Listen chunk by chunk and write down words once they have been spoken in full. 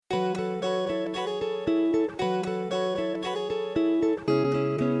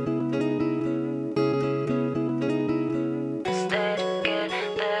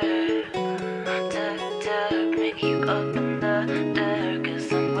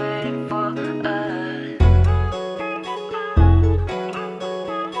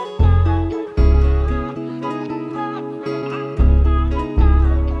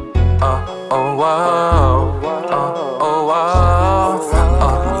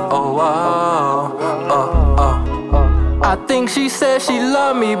she said she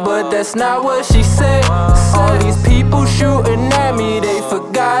loved me, but that's not what she said. All these people shooting at me, they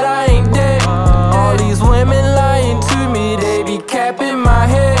forgot I ain't dead. All these women lying to me, they be capping my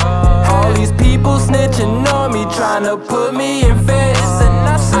head. All these people snitching on me, trying to put me in feds.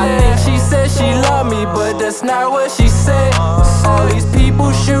 I think she said she loved me, but that's not what she said. All these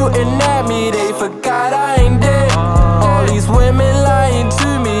people shooting at me, they forgot I ain't dead. All these women lying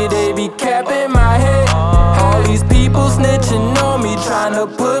to me, they be capping my head. All these people snitching on me, trying to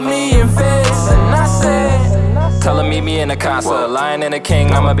put me in feds. And I said, tell her meet me in the casa. Lion and a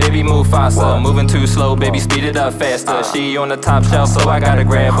king, I'm a baby Mufasa. Moving too slow, baby, speed it up faster. She on the top shelf, so I gotta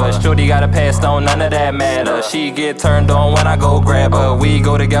grab her. Shorty got a pass, don't none of that matter. She get turned on when I go grab her. We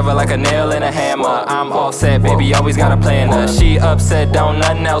go together like a nail and a hammer. I'm offset, baby, always got a planner. She upset, don't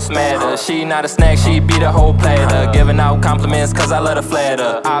nothing else matter. She not a snack, she be the whole platter. Giving out compliments cause I let her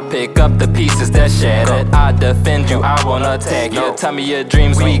flatter. I pick up the pieces that shattered. I defend you, I won't attack you. Tell me your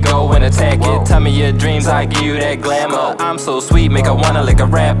dreams, we go and attack it. Tell me your dreams, I give you that glamour. I'm so sweet, make her wanna lick a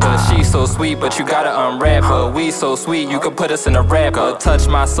rapper. She so sweet, but you gotta unwrap her. We so sweet, you could put us in a rapper. Touch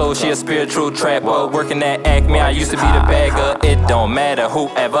my soul, she a spiritual trapper. Working at Acme, I used to be the bagger. It don't matter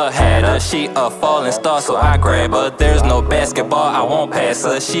whoever had her. She a falling star, so I grab her. There's no basketball, I won't pass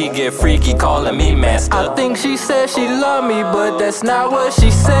her. She get freaky, calling me master. I think she said she loved me, but that's not what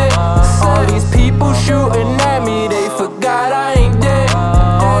she said. All these people shooting at me, they forgot I ain't dead.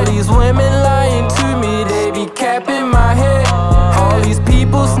 All these women lying to me, they be capping my head. All these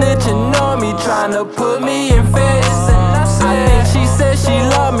people snitching on me, trying to put me in feds. I think she said she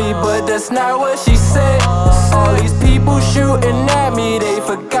loved me, but that's not what she